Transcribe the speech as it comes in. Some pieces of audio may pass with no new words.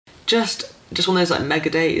just one of those like mega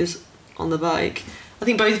days on the bike. I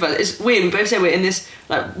think both of us, it's weird, we both say we're in this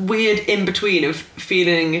like weird in-between of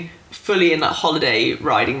feeling fully in that holiday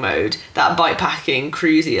riding mode, that bikepacking,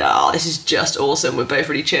 cruisy, this is just awesome, we're both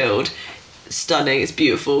really chilled, stunning, it's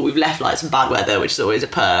beautiful, we've left like some bad weather, which is always a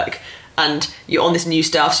perk, and you're on this new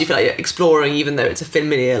stuff, so you feel like you're exploring even though it's a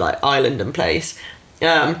familiar like island and place.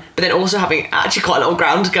 But then also having actually quite a lot of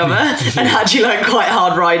ground to cover and actually like quite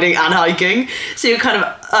hard riding and hiking, so you're kind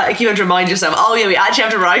of you have to remind yourself, oh yeah, we actually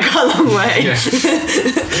have to ride quite a long way. Yeah. So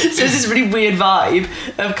it's this really weird vibe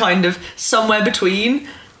of kind of somewhere between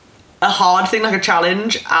a hard thing like a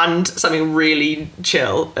challenge and something really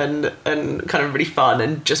chill and kind of really fun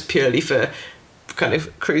and just purely for kind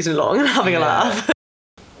of cruising along and having a laugh.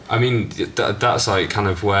 I mean, that's like kind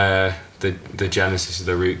of where the genesis of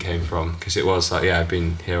the route came from, because it was like, I've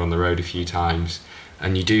been here on the road a few times,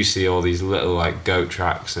 and you do see all these little like goat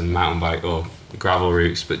tracks and mountain bike or gravel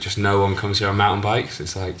routes, but just no one comes here on mountain bikes.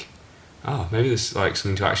 It's like, oh, maybe there's like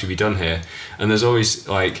something to actually be done here. And there's always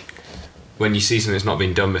like, when you see something that's not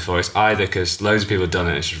been done before, it's either because loads of people have done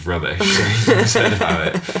it, it's just rubbish, so no one's heard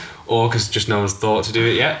about it, or because just no one's thought to do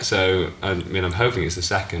it yet. So I mean, I'm hoping it's the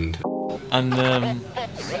second. And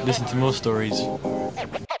listen to more stories.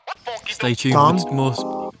 Stay tuned for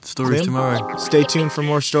more stories tomorrow. Stay tuned for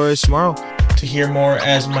more stories tomorrow. To hear more,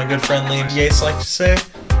 as my good friend Liam Yates likes to say,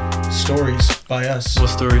 stories by us. More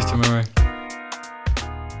stories tomorrow.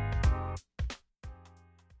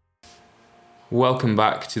 Welcome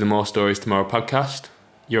back to the More Stories Tomorrow podcast.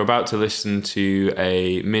 You're about to listen to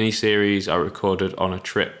a mini-series I recorded on a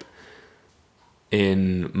trip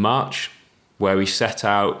in March, where we set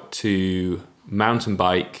out to mountain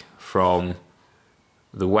bike from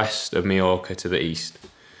the west of Majorca to the east.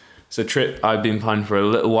 It's a trip I've been planning for a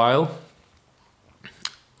little while.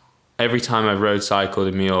 Every time I've road cycled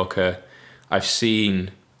in Majorca, I've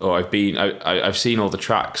seen all the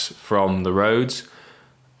tracks from the roads,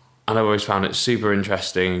 and I've always found it super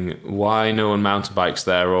interesting why no one mountain bikes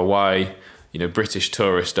there, or why British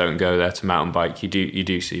tourists don't go there to mountain bike. You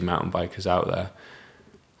do see mountain bikers out there.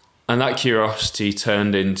 And that curiosity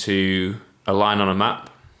turned into a line on a map,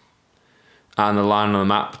 and the line on the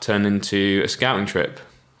map turned into a scouting trip.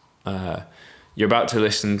 You're about to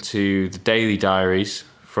listen to the daily diaries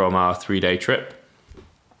from our 3-day trip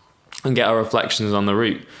and get our reflections on the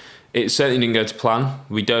route. It certainly didn't go to plan.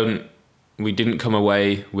 We didn't come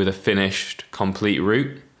away with a finished, complete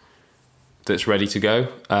route that's ready to go.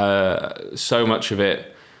 So much of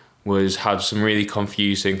it had some really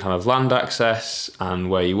confusing kind of land access and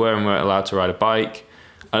where you were and weren't allowed to ride a bike.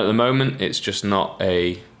 And at the moment, it's just not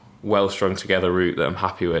a well-strung together route that I'm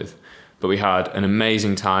happy with. But we had an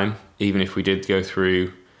amazing time, even if we did go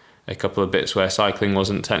through a couple of bits where cycling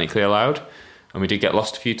wasn't technically allowed, and we did get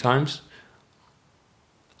lost a few times.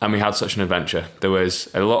 And we had such an adventure. There was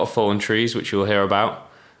a lot of fallen trees, which you'll hear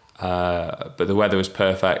about, but the weather was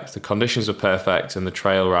perfect, the conditions were perfect, and the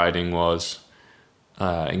trail riding was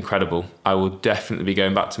incredible. I will definitely be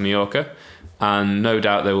going back to Majorca, and no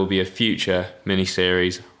doubt there will be a future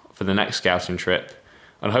mini-series for the next scouting trip,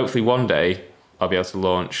 and hopefully one day I'll be able to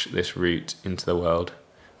launch this route into the world.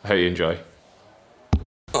 I hope you enjoy.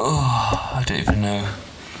 Oh, I don't even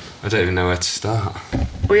know where to start.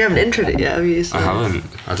 Well, you haven't introed it yet, have you? So. I haven't.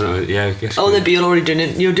 I don't know. Yeah, I guess. Oh, no, but you're already doing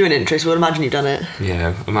it. You're doing intro, so we'll imagine you've done it.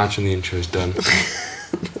 Yeah, imagine the intro's done.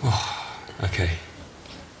 Okay.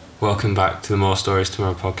 Welcome back to the More Stories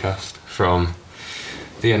Tomorrow podcast from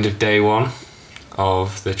the end of day one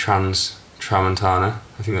of the Tramuntana.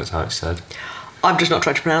 I think that's how it's said. I've just not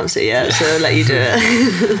tried to pronounce it yet, so I'll let you do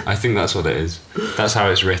it. I think that's what it is. That's how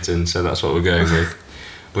it's written, so that's what we're going with,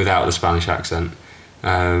 without the Spanish accent.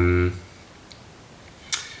 I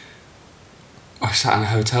sat in a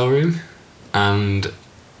hotel room, and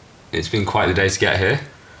it's been quite the day to get here,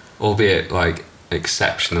 albeit like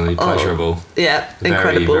exceptionally pleasurable. Yeah, very,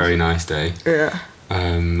 incredible. Very nice day. Yeah.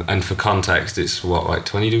 And for context, it's like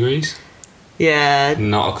 20 degrees? Yeah.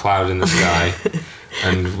 Not a cloud in the sky.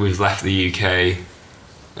 And we've left the UK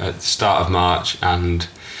at the start of March, and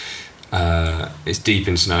it's deep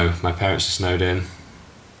in snow. My parents are snowed in.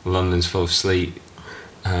 London's full of sleet.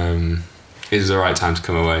 It is the right time to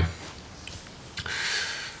come away.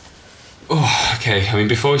 Oh, okay. I mean,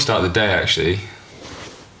 before we start the day, actually,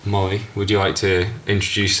 Molly, would you like to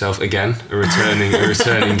introduce yourself again, a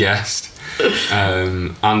returning guest,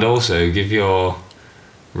 and also give your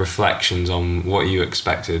reflections on what you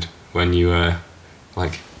expected when you were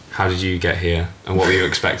how did you get here, and what were you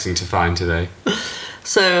expecting to find today?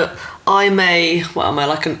 So I'm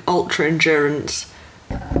like an ultra endurance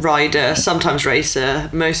rider, sometimes racer,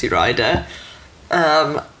 mostly rider.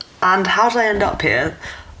 And how did I end up here?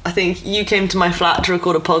 I think you came to my flat to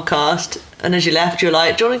record a podcast, and as you left, you were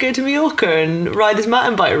like, do you want to go to Majorca and ride this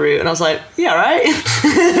mountain bike route? And I was like, yeah, right.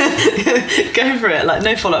 Go for it. Like,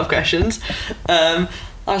 no follow-up questions. I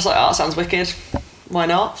was like, oh, that sounds wicked. Why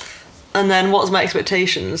not? And then what was my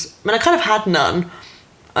expectations? I mean, I kind of had none.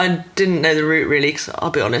 I didn't know the route really, because I'll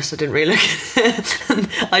be honest, I didn't really look at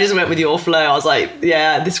it. I just went with your flow. I was like,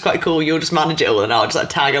 yeah, this is quite cool. You'll just manage it all, and I'll just like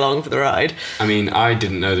tag along for the ride. I mean, I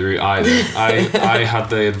didn't know the route either. I had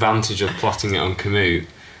the advantage of plotting it on Komoot,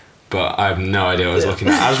 but I have no idea what I was looking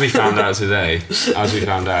at. As we found out today,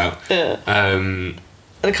 Yeah.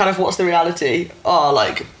 And kind of, what's the reality? Oh,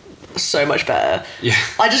 like, so much better. Yeah.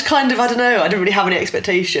 I just kind of, I don't know, I didn't really have any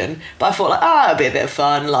expectation, but I thought like, it'll be a bit of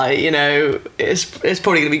fun, like, you know, it's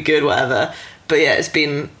probably gonna be good, whatever. But yeah, it's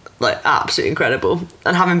been like absolutely incredible.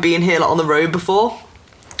 And having been here like on the road before,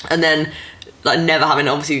 and then like never having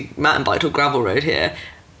obviously mountain biked or gravel road here,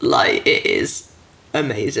 like it is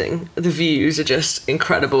amazing. The views are just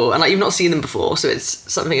incredible, and like you've not seen them before, so it's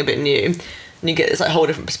something a bit new, and you get this like whole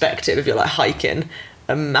different perspective if you're like hiking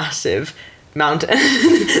a massive mountain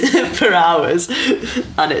for hours,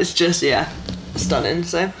 and it's just stunning.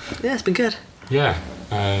 So yeah, it's been good. Yeah.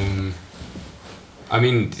 I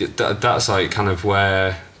mean, that's like kind of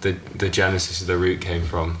where the genesis of the route came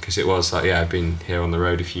from, because it was like, I've been here on the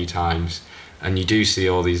road a few times, and you do see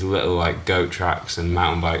all these little like goat tracks and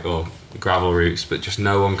mountain bike or gravel routes, but just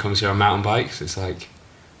no one comes here on mountain bikes. It's like,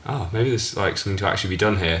 oh, maybe there's like something to actually be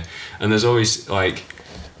done here. And there's always like,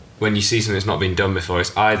 when you see something that's not been done before,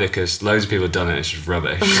 it's either because loads of people have done it and it's just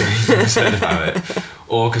rubbish, so no one's heard about it,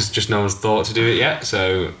 or because just no one's thought to do it yet.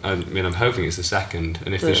 So I mean, I'm hoping it's the second,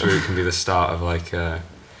 and if this route can be the start of like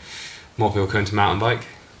more people coming to mountain bike,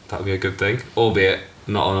 that would be a good thing, albeit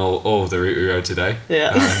not on all of the route we rode today.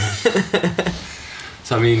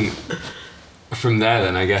 So I mean, from there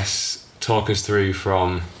then, I guess, talk us through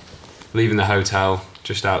from leaving the hotel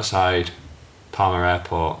just outside Palma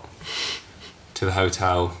Airport to the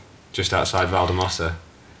hotel just outside Valdemossa.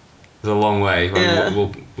 It's a long way.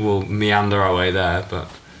 We'll meander our way there, but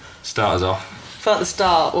start us off. For the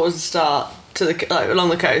start, what was the start? To the like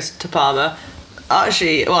along the coast to Palma.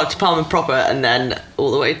 Actually, well, to Palma proper, and then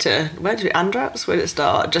all the way to where did Andrax? Where did it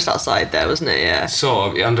start? Just outside there, wasn't it? Yeah.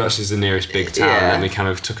 Sort of. Andrax is the nearest big town, and then we kind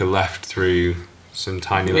of took a left through some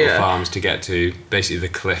tiny little farms to get to basically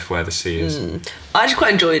the cliff where the sea is. I actually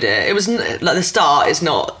quite enjoyed it. It was like the start is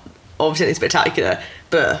not obviously anything spectacular,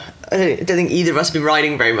 but I don't think either of us have been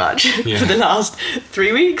riding very much for the last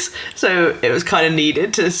 3 weeks, so it was kind of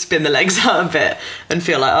needed to spin the legs out a bit and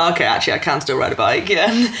feel like, oh, okay, actually I can still ride a bike.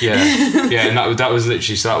 And that was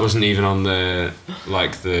literally, so that wasn't even on the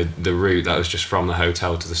route, that was just from the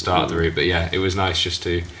hotel to the start of the route. But yeah, it was nice just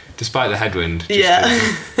to, despite the headwind,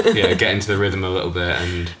 get into the rhythm a little bit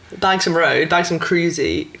and bag some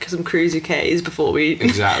cruisy Ks before we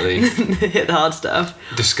hit the hard stuff.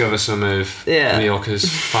 Discover some of Majorca's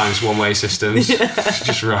finest one-way systems.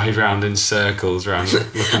 Just ride around in circles around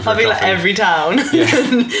looking for I think like every town.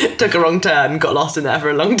 Took a wrong turn, got lost in there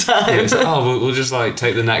for a long time. It's like, we'll just like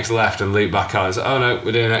take the next left and loop back out. It's like, oh no,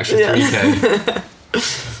 we're doing an extra 3k.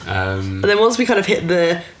 And then once we kind of hit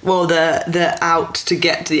the out to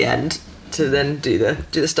get to the end to then do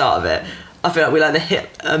the start of it, I feel like we like to hit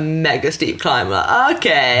a mega steep climb. Like,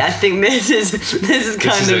 okay, I think this is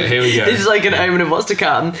kind of here we go. This is like an omen of what's to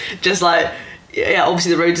come. Just like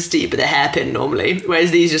obviously the roads are steep, but they're hairpin normally. Whereas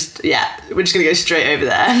these just we're just gonna go straight over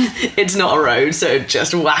there. It's not a road, so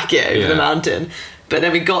just whack it over the mountain. But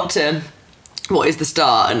then we got to what is the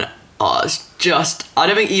start, and it's just, I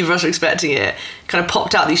don't think either of us were expecting it. Kind of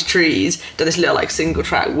popped out these trees, did this little like single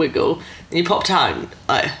track wiggle, and you popped out and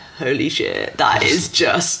like, holy shit, that is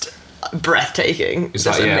just breathtaking. It's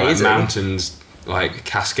just like, amazing. like mountains like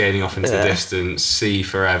cascading off into the distance, sea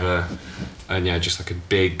forever, and just like a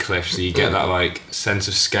big cliff, so you get that like sense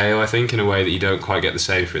of scale, I think, in a way that you don't quite get the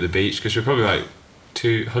same for at the beach, because we're probably like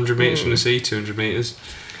 200 metres from the sea, 200 metres.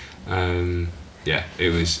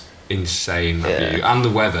 It was insane, that view, and the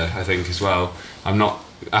weather, I think, as well. I'm not,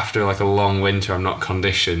 after like a long winter, I'm not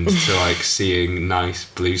conditioned to like seeing nice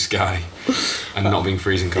blue sky and not being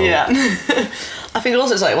freezing cold. I think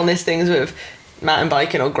also it's like one of those things with mountain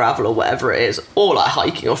biking or gravel or whatever it is, or like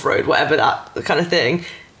hiking off-road, whatever that kind of thing,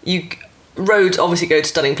 roads obviously go to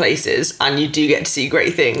stunning places and you do get to see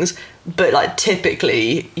great things, but like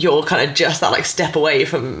typically you're kind of just that like step away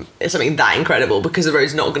from something that incredible, because the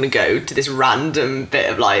road's not going to go to this random bit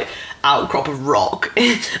of like outcrop of rock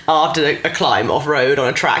after a climb off-road on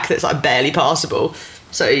a track that's like barely passable.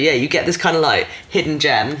 So you get this kind of like hidden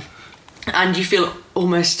gem, and you feel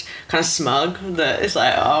almost kind of smug that it's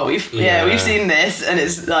like, oh, we've seen this, and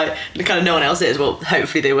it's like kind of no one else is. Well,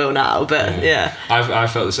 hopefully they will now, but yeah. I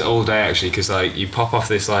felt this all day actually, because like you pop off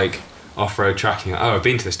this like off-road tracking. Oh, I've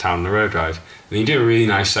been to this town on a road ride, and you do a really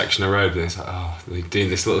nice section of road, and it's like, oh, they're doing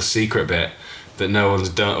this little secret bit that no one's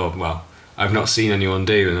done, or well, I've not seen anyone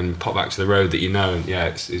do, and then you pop back to the road that you know, and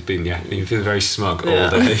it's been you feel very smug all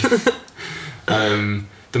day.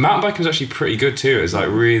 The mountain biking was actually pretty good too. It was like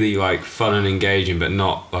really like fun and engaging, but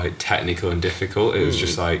not like technical and difficult. It was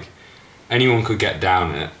just like anyone could get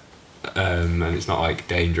down it, and it's not like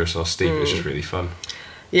dangerous or steep. It's just really fun.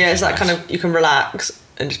 Yeah, it's that kind of, you can relax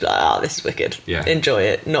and just be like, oh, this is wicked. Yeah. Enjoy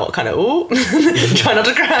it, not kind of, ooh, try not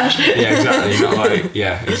to crash. Yeah, exactly. Not like,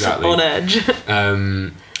 yeah, exactly. On edge.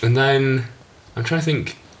 And then I'm trying to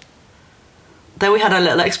think. Then we had a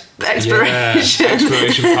little exploration. Yeah,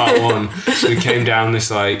 exploration part 1. So we came down this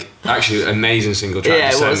like actually amazing single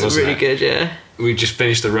track descent, it was wasn't really good, yeah. We just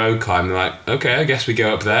finished the road climb and like, okay, I guess we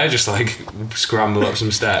go up there, just like scramble up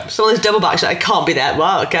some steps. So all these double backs, like, I can't be there.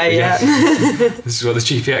 Well, okay, yeah. This is what the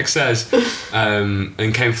GPX says.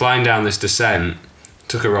 And came flying down this descent,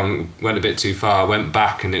 went a bit too far, went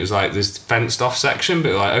back, and it was like this fenced off section,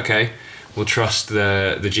 but like, okay, we'll trust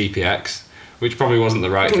the GPX. Which probably wasn't the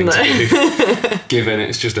right thing to do, given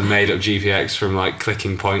it's just a made-up GPX from like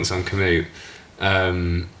clicking points on Komoot.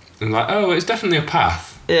 And like, oh, it's definitely a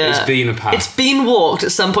path. Yeah. It's been a path. It's been walked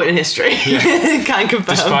at some point in history. Yeah. Can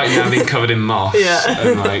confirm. Despite now being covered in moss Yeah.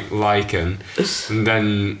 and like lichen. And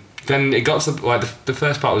then it got to like the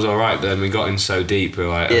first part was all right. Then we got in so deep, we're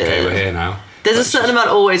like, okay, we're here now. There's a certain amount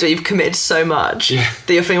always where you've committed so much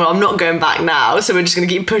that you're thinking, well, I'm not going back now, so we're just going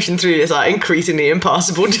to keep pushing through this like increasingly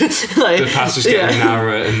impossible. Like, the path's just getting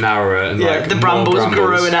narrower and narrower, and like the brambles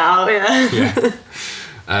growing out.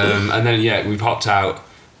 And then we popped out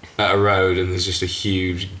at a road, and there's just a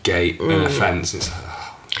huge gate and a fence. And it's like, oh,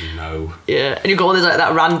 no. Yeah, and you've got all this like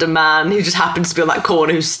that random man who just happens to be on that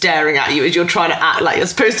corner who's staring at you as you're trying to act like you're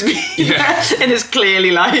supposed to be in this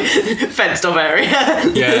clearly like fenced off area.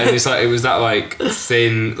 Yeah, and it's like it was that like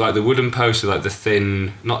thin, like the wooden post with like the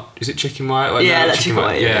thin, is it chicken wire? Like, yeah, chicken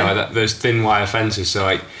wire. Yeah, like that, those thin wire fences. So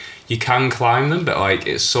like you can climb them, but like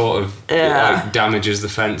it sort of it, like damages the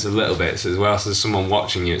fence a little bit. So as well as there's someone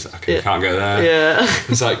watching you, it's like, okay, you can't go there. Yeah,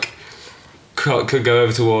 it's like could go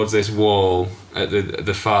over towards this wall at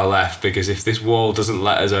the far left, because if this wall doesn't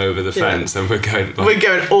let us over the fence, then we're going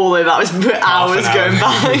all the way back. It's hours going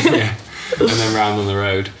by. Yeah, and then round on the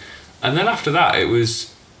road, and then after that it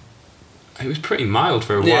was pretty mild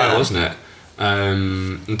for a while, wasn't it?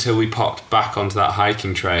 Until we popped back onto that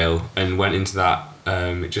hiking trail and went into that.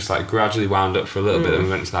 It just like gradually wound up for a little bit, and we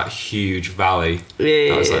went to that huge valley.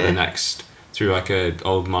 That was like the next through like a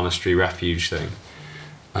old monastery refuge thing.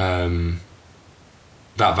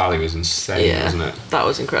 That valley was insane, wasn't it? That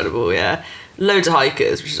was incredible, yeah. Loads of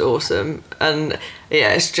hikers, which is awesome. And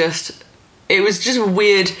it was just a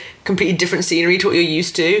weird, completely different scenery to what you're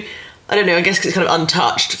used to. I don't know, I guess because it's kind of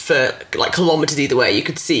untouched for like kilometres either way. You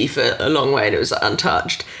could see for a long way and it was like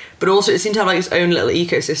untouched. But also it seemed to have like its own little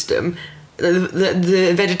ecosystem.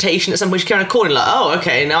 The vegetation at some point you kind of corner like, oh,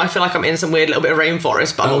 okay, now I feel like I'm in some weird little bit of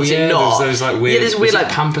rainforest, but I'm obviously not. There's those like weird, there's weird like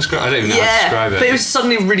pampas grass. I don't even know how to describe it. But it was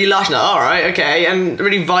suddenly really lush, like, all right, okay, and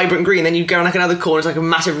really vibrant green. Then you go on like another corner, it's like a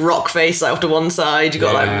massive rock face like off to one side. You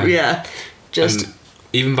got just. And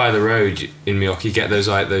even by the road in Majorca, you get those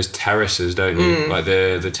terraces, don't you? Like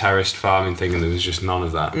the terraced farming thing, and there was just none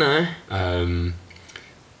of that. No. And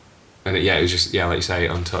it was just like you say,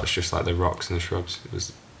 untouched, just like the rocks and the shrubs. It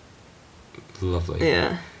was lovely.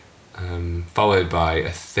 Yeah. Followed by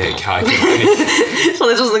a thick hike. So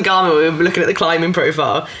this wasn't the Garmin, we were looking at the climbing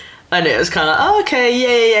profile, and it was kind of like, oh,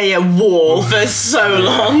 okay, yeah, wall for so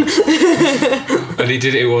long. And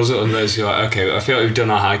it wasn't on those who are like, okay, I feel like we've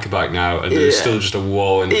done our hiker bike now, and there's still just a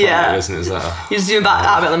wall in front of us, and it's like, oh, you just zoom back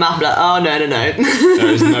out on the map and like, oh, no.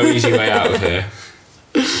 There is no easy way out of here.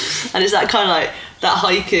 And it's that kind of like, that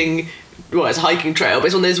hiking, well, it's a hiking trail, but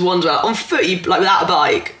it's one of those ones where on foot, you, like without a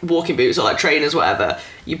bike, walking boots or like trainers, whatever,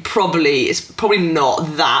 it's probably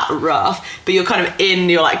not that rough, but you're kind of in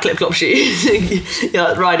your like clip-clop shoes, your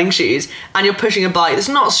like riding shoes, and you're pushing a bike that's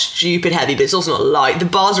not stupid heavy, but it's also not light. The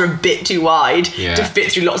bars are a bit too wide to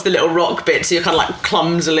fit through lots of the little rock bits, so you're kind of like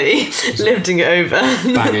clumsily lifting it over.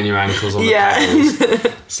 Banging your ankles on the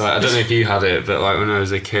pedals. So I don't know if you had it, but like when I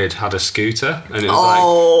was a kid, had a scooter, and it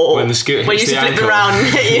was like when the scooter hits the ankle, around and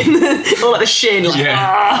hit you, or like the shin, like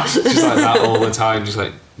just like that all the time, just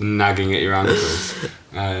like nagging at your ankles.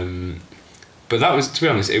 But that was, to be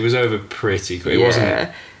honest, it was over pretty quick.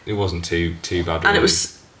 It wasn't too bad. And it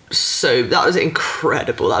was that was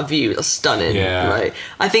incredible. That view was stunning. Yeah. Right.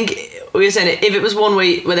 I think we were saying if it was one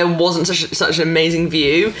way where there wasn't such an amazing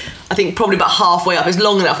view, I think probably about halfway up, it's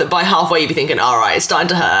long enough that by halfway you'd be thinking, all right, it's starting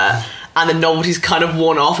to hurt, and the novelty's kind of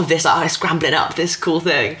worn off of this, scrambling up this cool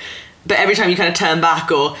thing. But every time you kind of turn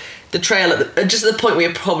back, or the trail just at the point where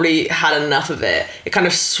you probably had enough of it, it kind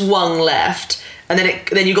of swung left. And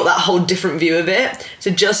then you got that whole different view of it.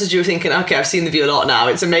 So just as you were thinking, okay, I've seen the view a lot now,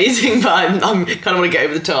 it's amazing, but I'm kind of want to get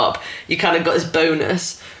over the top. You kind of got this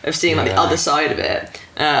bonus of seeing like the other side of it.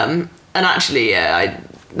 And actually,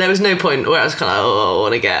 there was no point where I was kind of like, I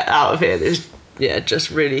want to get out of here. There's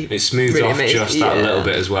just really. It smoothed really off amazing. just that little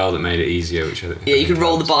bit as well that made it easier, which I think. Yeah, you could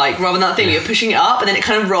roll the bike rather than that thing where you're pushing it up and then it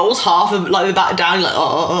kind of rolls half of like the back down. You're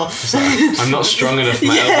like, It's like, I'm not strong enough for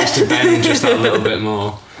my elbows to bend just that little bit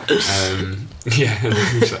more. Yeah, and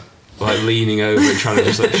then just like leaning over and trying to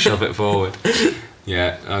just like shove it forward.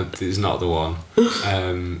 Yeah, it's not the one.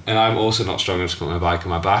 And I'm also not strong enough to put my bike on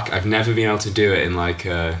my back. I've never been able to do it in like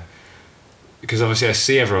because obviously I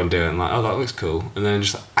see everyone do it and like, oh, that looks cool, and then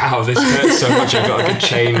just like, ow, this hurts so much. I've got like a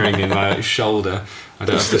chain ring in my shoulder. I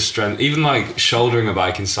don't have the strength. Even like shouldering a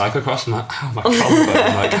bike in cyclocross, I'm like, ow, my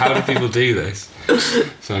collarbone. Like, how do people do this?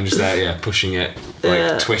 So I'm just there, pushing it,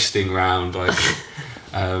 like twisting round, like.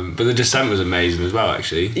 But the descent was amazing as well,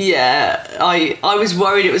 actually. Yeah, I was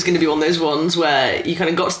worried it was going to be one of those ones where you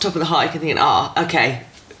kind of got to the top of the hike and thinking, okay,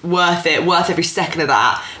 worth every second of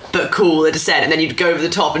that, but cool, the descent, and then you'd go over the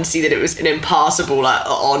top and see that it was an impassable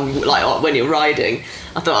on when you're riding.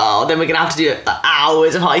 I thought, then we're going to have to do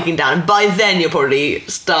hours of hiking down. By then you're probably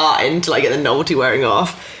starting to like get the novelty wearing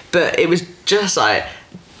off, but it was just like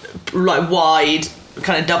wide,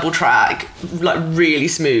 kind of double track, like really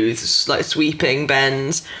smooth, like sweeping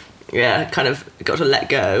bends. Yeah, kind of got to let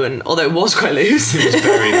go, and although it was quite loose, it was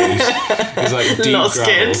very loose. It was like deep lot of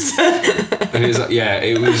gravel, skids. and it was like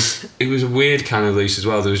it was a weird kind of loose as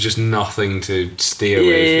well. There was just nothing to steer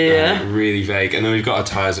with, really vague. And then we've got our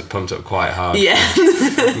tyres that pumped up quite hard,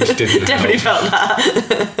 which didn't definitely help. felt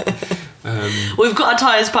that. We've got our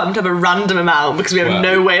tyres pumped up a random amount because we have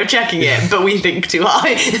no way of checking it, but we think too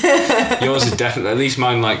high. Yours is definitely, at least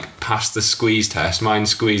mine like passed the squeeze test. Mine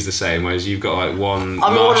squeezed the same, whereas you've got like one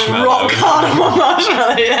marshmallow. Rock hard on one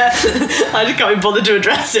marshmallow, yeah. I just can't be bothered to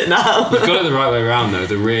address it now. You've got it the right way around though.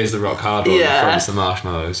 The rear's the rock hard one, the front's the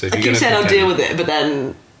marshmallow. So if I keep saying I'll deal with it, but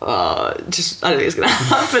then I don't think it's going to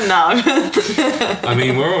happen now. I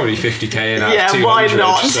mean, we're already 50k in out of 200, why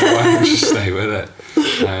not? So why don't we just stay with it?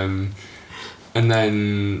 And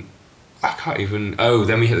then I can't even. Oh,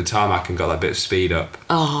 then we hit the tarmac and got that bit of speed up.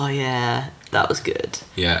 Oh yeah, that was good.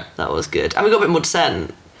 Yeah, that was good, and we got a bit more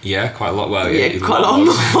descent. Yeah, quite a lot. Well, quite a lot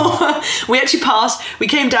more. We actually passed. We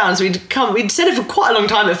came down, so we'd said it for quite a long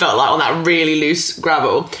time. It felt like on that really loose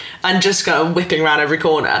gravel, and just kind of whipping around every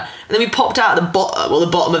corner. And then we popped out at the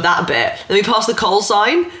bottom of that bit. Then we passed the coal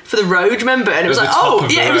sign for the road. Remember? And it was like,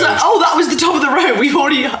 that was the top of the road. We've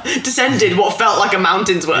already descended what felt like a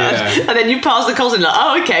mountain's worth. Yeah. And then you pass the coal sign,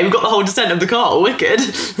 like, okay, we've got the whole descent of the coal. Wicked.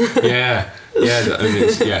 Yeah.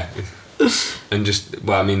 And just,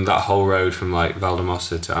 that whole road from like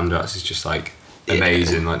Valdemossa to Andratx is just like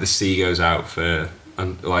amazing. Like the sea goes out for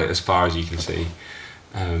like as far as you can see,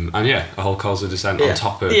 and a whole Colza descent on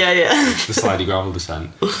top of the slidey gravel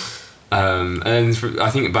descent. And then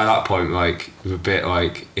I think by that point, like we were a bit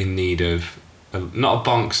like in need of not a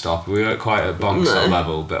bonk stop. We weren't quite at bonk stop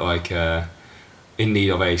level, but like in need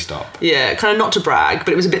of a stop. Yeah, kind of not to brag, but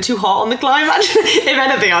it was a bit too hot on the climb actually. If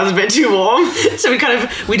anything, I was a bit too warm. So we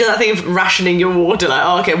did that thing of rationing your water,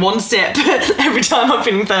 like, one sip every time I'm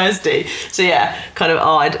feeling thirsty. So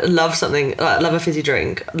I'd love something, love a fizzy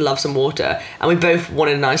drink, love some water, and we both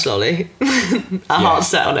wanted a nice lolly. Our hearts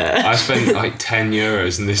set on it. I spent like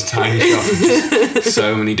 €10 in this tiny shop with just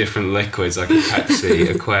so many different liquids, like a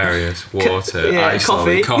Pepsi, Aquarius, water, ice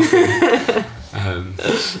lolly, coffee.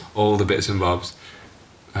 All the bits and bobs.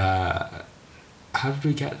 How did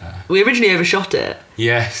we get there? We originally overshot it.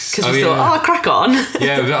 Yes. Because we thought, crack on.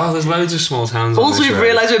 Yeah, there's loads of small towns on Also, this we've road.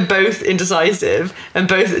 realised we're both indecisive and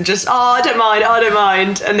both just, I don't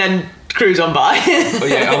mind, and then cruise on by.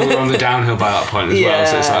 We're on the downhill by that point as well,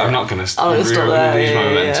 so it's like, I'm not going to lose my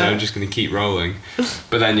momentum, I'm just going to keep rolling.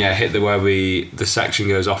 But then, hit where the section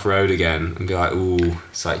goes off-road again and be like, ooh,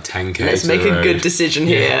 it's like 10k. Let's make a good decision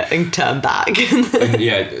here and turn back. And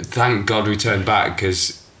thank God we turned back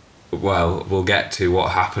because, we'll get to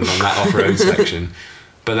what happened on that off-road section.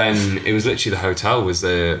 But then it was literally the hotel was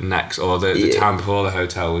the next, or the town before the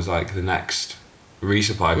hotel was like the next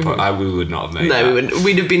resupply point. We would not have made that. We wouldn't.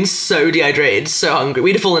 We'd have been so dehydrated, so hungry.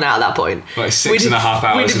 We'd have fallen out at that point. Like 6.5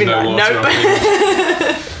 hours of no water.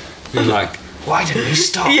 Nope. We were like, why didn't we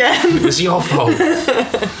stop? Yeah. It was your fault.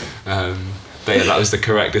 But yeah, that was the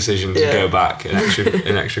correct decision to go back an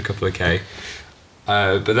extra couple of K.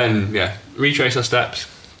 But then, retrace our steps,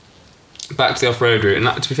 back to the off-road route. And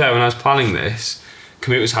that, to be fair, when I was planning this,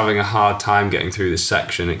 Commute was having a hard time getting through this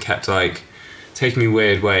section. It kept like taking me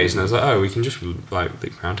weird ways, and I was like, oh, we can just like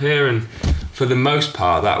loop around here. And for the most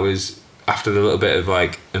part, that was after the little bit of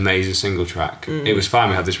like amazing single track. It was fine.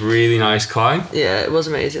 We had this really nice climb. Yeah, it was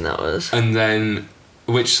amazing, that was. And then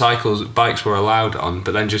bikes were allowed on,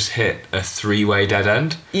 but then just hit a 3-way dead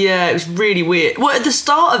end. Yeah, it was really weird. Well, at the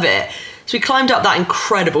start of it, so we climbed up that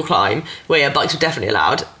incredible climb where bikes were definitely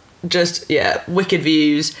allowed. Just wicked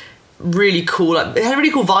views, really cool. Like, it had a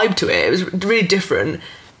really cool vibe to it. It was really different.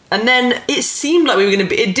 And then it seemed like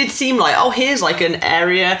it did seem like, oh, here's like an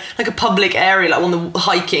area, like a public area, like one of the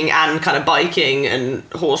hiking and kind of biking and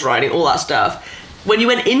horse riding, all that stuff. When you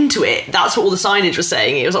went into it, that's what all the signage was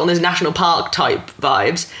saying. It was on those national park type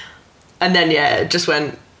vibes. And then, it just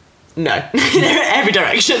went, no, every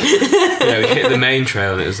direction. We hit the main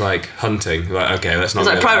trail and it was like hunting. Like, okay, let's not. It's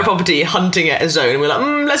like private property hunting at a zone, and we're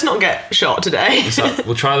like, let's not get shot today. It's like,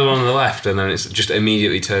 we'll try the one on the left, and then it just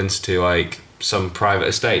immediately turns to like some private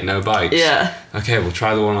estate, no bikes. Yeah. Okay, we'll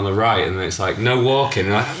try the one on the right, and then it's like no walking.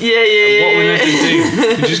 Like, What were we meant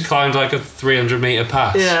to do? We just climbed like a 300-meter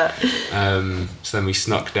pass. Yeah. So then we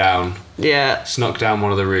snuck down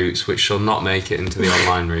one of the routes, which shall not make it into the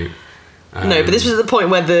online route. No, but this was at the point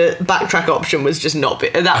where the backtrack option was just not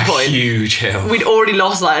at that point. Huge hill. We'd already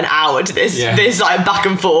lost like an hour to this like back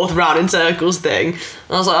and forth, round in circles thing. And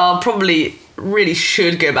I was like, probably really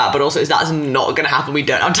should go back, but also that's not going to happen. We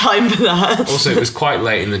don't have time for that. Also, it was quite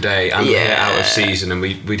late in the day and out of season, and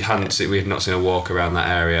we had not seen a walk around that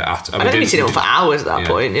area. I don't think we'd seen one for hours at that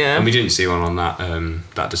point. Yeah, and we didn't see one on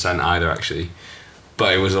that descent either, actually.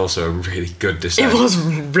 But it was also a really good descent. It was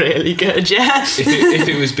really good, yeah.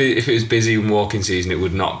 if it was busy in walking season, it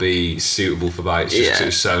would not be suitable for bikes just because it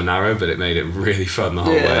was so narrow. But it made it really fun the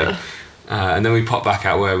whole way. And then we popped back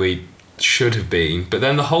out where we should have been. But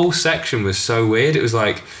then the whole section was so weird. It was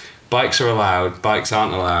like bikes are allowed, bikes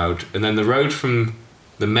aren't allowed, and then the road from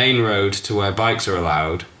the main road to where bikes are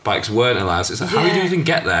allowed, bikes weren't allowed. So it's like, how did you even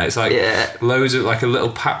get there? It's like loads of like a little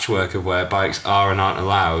patchwork of where bikes are and aren't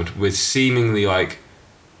allowed, with seemingly like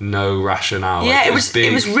no rationale. Yeah, like,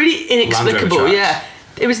 it was really inexplicable. Yeah,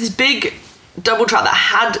 it was this big double track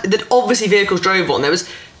that obviously vehicles drove on. There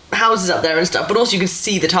was houses up there and stuff, but also you can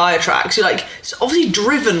see the tyre tracks. You're like, it's obviously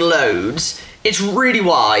driven loads. It's really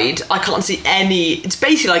wide. I can't see any. It's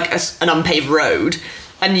basically like an unpaved road.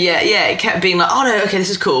 And it kept being like, oh no, okay,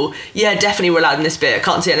 this is cool. Yeah, definitely we're allowed in this bit. I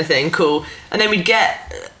can't see anything. Cool. And then we'd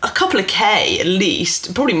get a couple of K at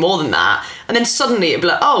least, probably more than that. And then suddenly it'd be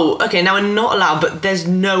like, oh, okay, now we're not allowed, but there's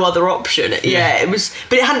no other option. Yeah, it was,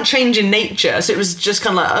 but it hadn't changed in nature, so it was just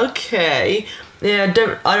kind of like, okay, I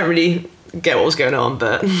don't really get what was going on,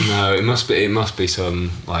 but no, it must be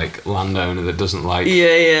some like landowner that doesn't like,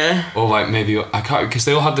 or like maybe I can't, because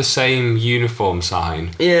they all had the same uniform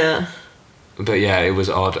sign. Yeah. But it was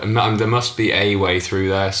odd. And there must be a way through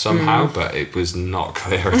there somehow, but it was not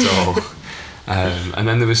clear at all. And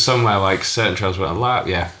then there was somewhere like certain trails weren't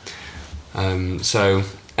allowed. So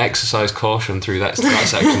exercise caution through that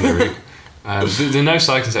section of the route. The no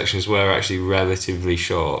cycling sections were actually relatively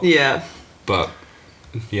short. Yeah. But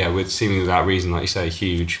with seemingly that reason, like you say,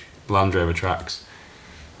 huge Land Rover tracks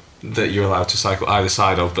that you're allowed to cycle either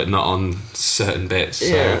side of, but not on certain bits.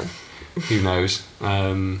 So who knows?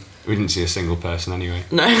 We didn't see a single person anyway.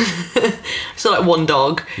 No. So like one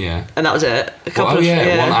dog. Yeah. And that was it. One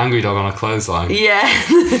angry dog on a clothesline. Yeah.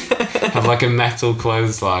 Have like a metal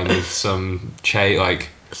clothesline with some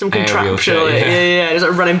some contraption on it. Yeah. It was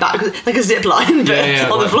like running back like a zip line,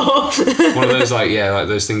 but on the floor. One of those like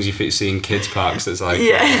those things you see in kids parks that's like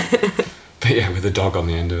but with a dog on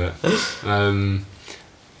the end of it.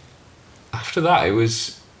 After that it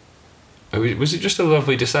was it just a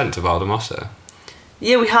lovely descent to Valdemossa?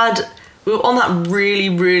 Yeah, we were on that really,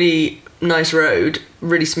 really nice road,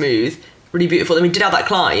 really smooth, really beautiful. Then we did have that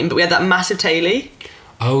climb, but we had that massive tailie.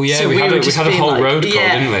 Oh yeah, so we had a whole road call,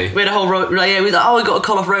 didn't we? We had a whole road. Like, we thought, we got a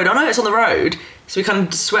call off road. Oh no, it's on the road. So we kind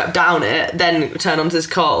of swept down it, then turned onto this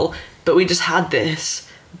call. But we just had this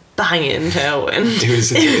banging tailwind. It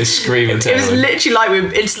was a screaming tailwind. It was literally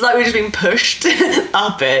we'd just been pushed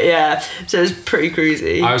up it, So it was pretty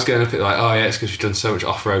crazy. I was going up it like, it's because we've done so much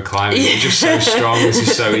off-road climbing. We're just so strong, this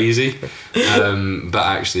is so easy. But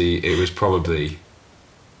actually, it was probably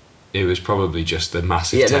just the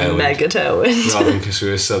massive tailwind. Yeah, the mega tailwind. Rather than because we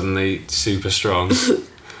were suddenly super strong.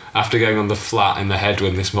 After going on the flat in the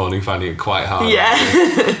headwind this morning, finding it quite hard. Yeah.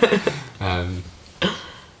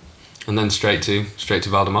 and then straight to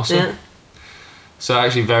Valdemossa. Yeah. So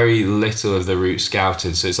actually very little of the route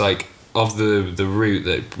scouted. So it's like, of the route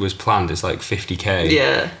that was planned, it's like 50k.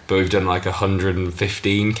 Yeah. But we've done like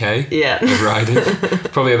 115k Yeah. of riding.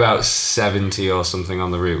 Probably about 70 or something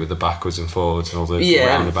on the route with the backwards and forwards and all the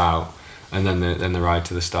roundabout. And then the ride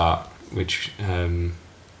to the start, which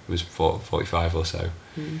was 45 or so.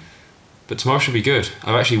 But tomorrow should be good.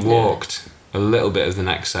 I've actually walked a little bit of the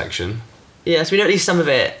next section. Yeah, so we know at least some of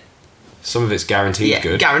it. Some of it's guaranteed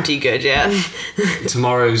good. Guaranteed good, yeah.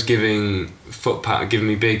 Tomorrow's giving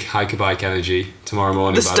me big hiker bike energy tomorrow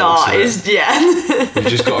morning. The start is, We've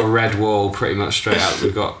just got a red wall pretty much straight out.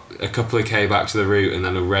 We've got a couple of K back to the route and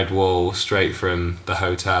then a red wall straight from the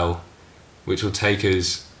hotel, which will take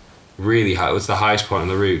us really high. It's the highest point on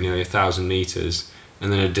the route, nearly 1,000 metres,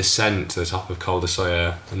 and then a descent to the top of Col de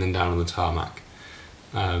Soyer and then down on the tarmac.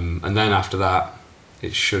 And then after that,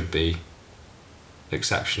 it should be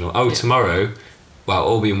exceptional. Tomorrow, well,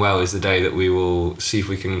 all being well, is the day that we will see if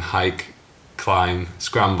we can hike, climb,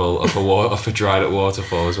 scramble up a dried up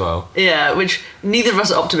waterfall as well. Yeah, which neither of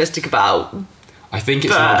us are optimistic about. I think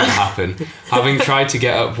it's not going to happen. Having tried to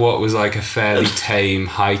get up what was like a fairly tame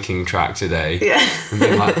hiking track today, and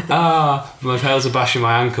being like, my tails are bashing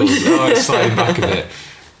my ankles, it's sliding back a bit.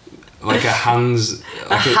 Like a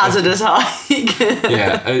hazardous hike.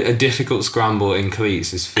 A difficult scramble in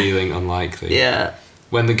cleats is feeling unlikely. Yeah.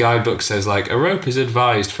 When the guidebook says like a rope is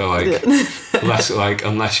advised for like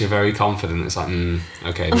unless you're very confident, it's like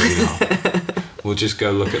okay, maybe not. We'll just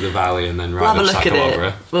go look at the valley and then ride up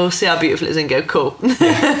Sacalobra. We'll see how beautiful it is and go, cool.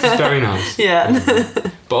 It's very nice. Yeah.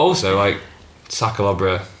 But also like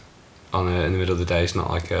Sacalobra in the middle of the day is not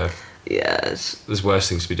like a. Yes. There's worse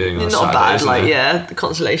things to be doing on a not Saturday, bad, the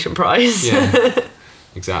consolation prize. Yeah,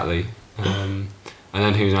 exactly. And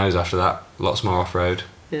then who knows after that? Lots more off-road.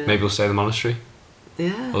 Yeah. Maybe we'll stay in the monastery.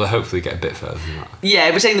 Yeah. Although hopefully get a bit further than that. Yeah,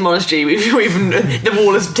 if we're staying in the monastery, the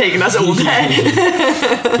wall has taken us all day.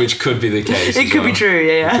 Which could be the case. It could be true,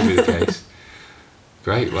 yeah. It could be the case.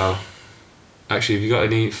 Great, well, actually, have you got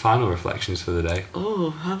any final reflections for the day? Oh,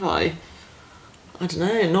 have I? I don't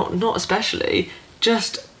know, not especially.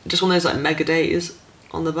 Just one of those like mega days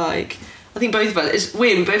on the bike. I think both of us, it's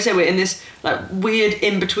weird, we both say we're in this like weird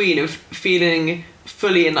in-between of feeling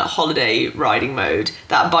fully in that holiday riding mode,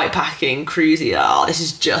 that bikepacking, cruisy, this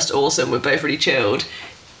is just awesome, we're both really chilled,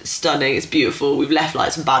 stunning, it's beautiful, we've left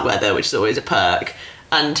like some bad weather, which is always a perk,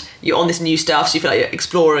 and you're on this new stuff, so you feel like you're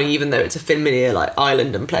exploring even though it's a familiar like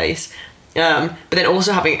island and place. But then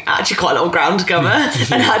also having actually quite a lot of ground to cover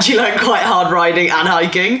and actually like quite hard riding and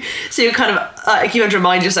hiking, so you're kind of you have to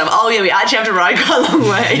remind yourself, we actually have to ride quite a long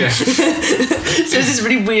way. Yeah. So it's this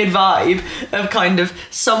really weird vibe of kind of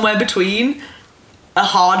somewhere between a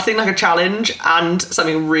hard thing like a challenge and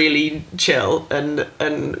something really chill and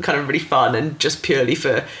kind of really fun and just purely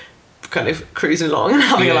for kind of cruising along and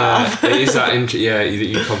having a laugh. It is that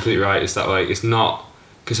you're completely right. It's that like, it's not.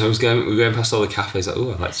 Because we were going past all the cafes, like,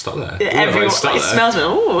 I'd like to stop there. Yeah, everyone, it smells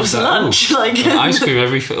like, it's lunch. Ice cream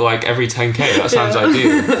every 10k, that sounds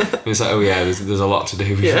ideal. And it's like, there's a lot to do.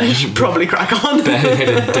 You should probably crack on. Made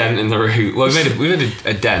a dent in the route. Well, we made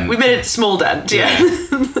a dent. We made a small dent, yeah.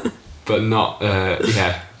 But not,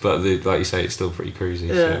 but like you say, it's still pretty cruisy.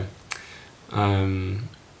 Yeah.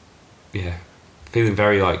 So, feeling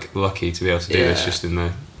very like lucky to be able to do this just in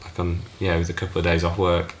the, with a couple of days off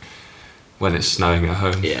work. When it's snowing at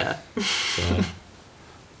home. Yeah. So,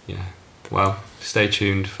 well, stay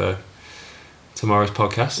tuned for tomorrow's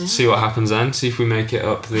podcast. See what happens then. See if we make it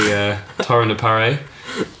up the Torrent de Paris.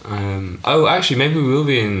 Actually, maybe we will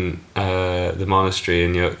be in the monastery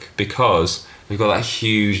in Yuc because we've got that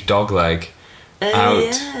huge dog leg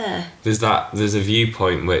out. Yeah. There's a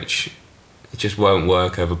viewpoint which just won't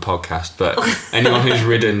work over podcast, but anyone who's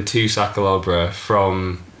ridden to Sacalobra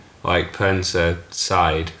from like Pensa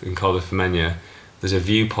side in Col de Femenia, there's a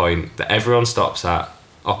viewpoint that everyone stops at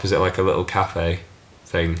opposite like a little cafe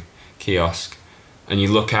thing, kiosk, and you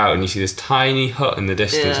look out and you see this tiny hut in the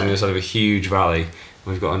distance on the other side of a huge valley.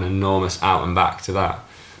 We've got an enormous out and back to that.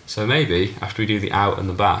 So maybe after we do the out and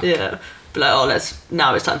the back, now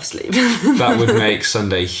it's time for sleep. That would make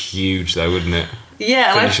Sunday huge though, wouldn't it?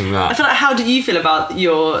 Yeah, finishing that. I feel like, how did you feel about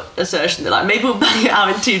your assertion that like maybe we'll bang it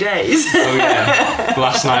out in 2 days? Oh yeah.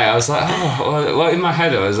 Last night I was like, in my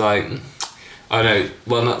head I was like, maybe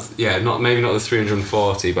not the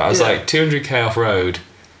 340, but I was like 200k off road,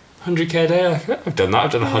 100k a day. Like, I've done that.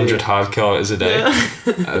 I've done 100 hard kilometers a day.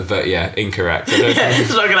 Yeah. But incorrect.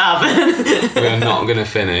 It's not gonna happen. We are not gonna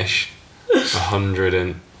finish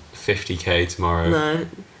 150k tomorrow. No.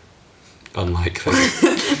 Unlikely.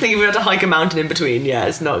 think if we had to hike a mountain in between, yeah,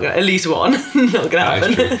 it's not gonna. At least one, not gonna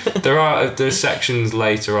happen. That is true. There's sections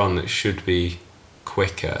later on that should be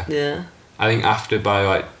quicker. Yeah. I think after by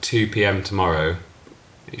like 2 p.m. tomorrow,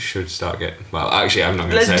 it should start getting. Well, actually, I'm not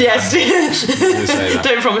going to say that. I'm gonna say that.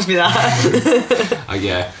 Don't promise me that.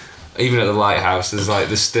 Yeah. Even at the lighthouse,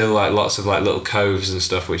 there's still like lots of like little coves and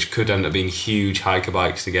stuff which could end up being huge hiker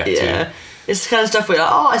bikes to get to. It's the kind of stuff where you're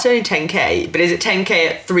like, oh, it's only 10k, but is it 10k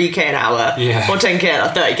at 3k an hour? Yeah. Or 10k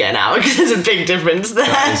at 30k an hour? Because there's a big difference there.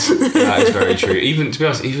 That is very true. Even, to be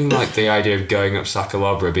honest, even like the idea of going up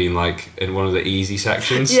Sacalobra being like in one of the easy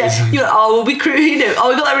sections. Yeah, you're like, oh, well, we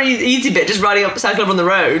got that really easy bit, just riding up Sacalobra on the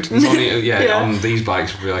road. On these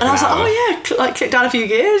bikes would be like and an I was hour. like, oh yeah, click down a few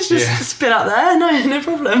gears, just spin out there, no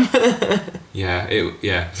problem.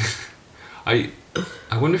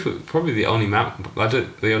 I wonder if it's probably the only mountain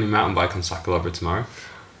bike on Sacalobra tomorrow.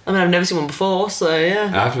 I mean, I've never seen one before, so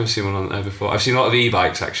yeah. I've never seen one on there before. I've seen a lot of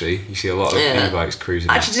e-bikes actually. You see a lot of e-bikes cruising.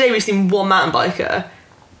 Actually, today we've seen one mountain biker,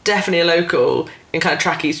 definitely a local, in kind of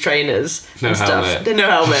trackies, trainers, and stuff. No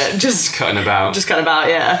helmet, just cutting about. Just cutting about,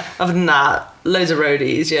 yeah. Other than that, loads of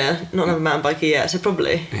roadies, yeah. Not another mountain biker yet, so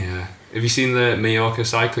probably. Yeah. Have you seen the Majorca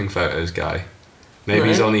cycling photos guy? Maybe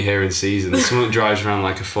he's only here in season. There's someone that drives around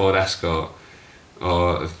like a Ford Escort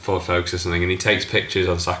or a Ford Focus or something, and he takes pictures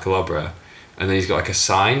on Sacalobra, and then he's got like a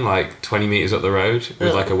sign like 20 metres up the road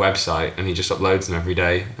with like a website, and he just uploads them every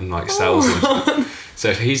day and like sells them. So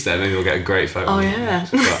if he's there, maybe we'll get a great photo. Oh yeah.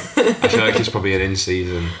 But I feel like it's probably an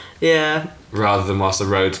in-season. Yeah. Rather than whilst the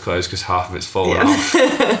road's closed because half of it's fallen off.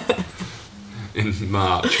 In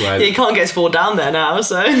March, where you can't get as far down there now,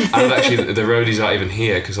 so. And actually, the roadies aren't even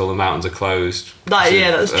here because all the mountains are closed. That's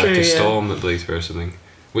true. Like a storm that blew through or something.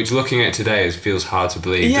 Which, looking at it today, feels hard to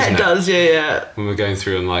believe. Yeah, it does. Yeah. When we're going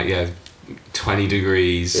through and 20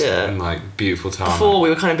 degrees and like beautiful tarmac. Before we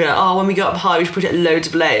were kind of being like, oh, when we go up high, we should put it loads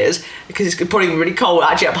of layers because it's probably really cold.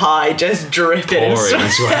 Actually, up high, just dripping. Pouring, I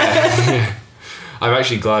swear. I'm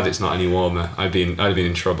actually glad it's not any warmer. I'd been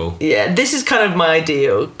in trouble. Yeah, this is kind of my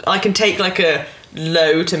ideal. I can take like a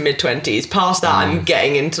low to mid-20s. Past that, I'm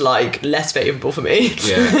getting into like less favourable for me.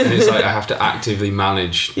 Yeah, and it's like I have to actively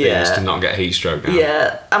manage things to not get heat stroke now.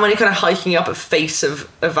 Yeah, and when you're kind of hiking up a face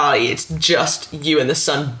of a valley, it's just you and the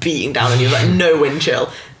sun beating down on you, like no wind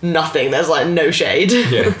chill, nothing. There's like no shade.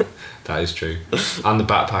 Yeah, that is true. And the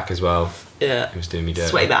backpack as well. Yeah, it was doing me dirty.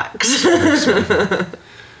 Sweaty backs.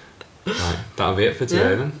 Right, that'll be it for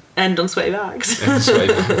today then. End on sweaty backs. End on sweaty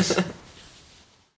backs.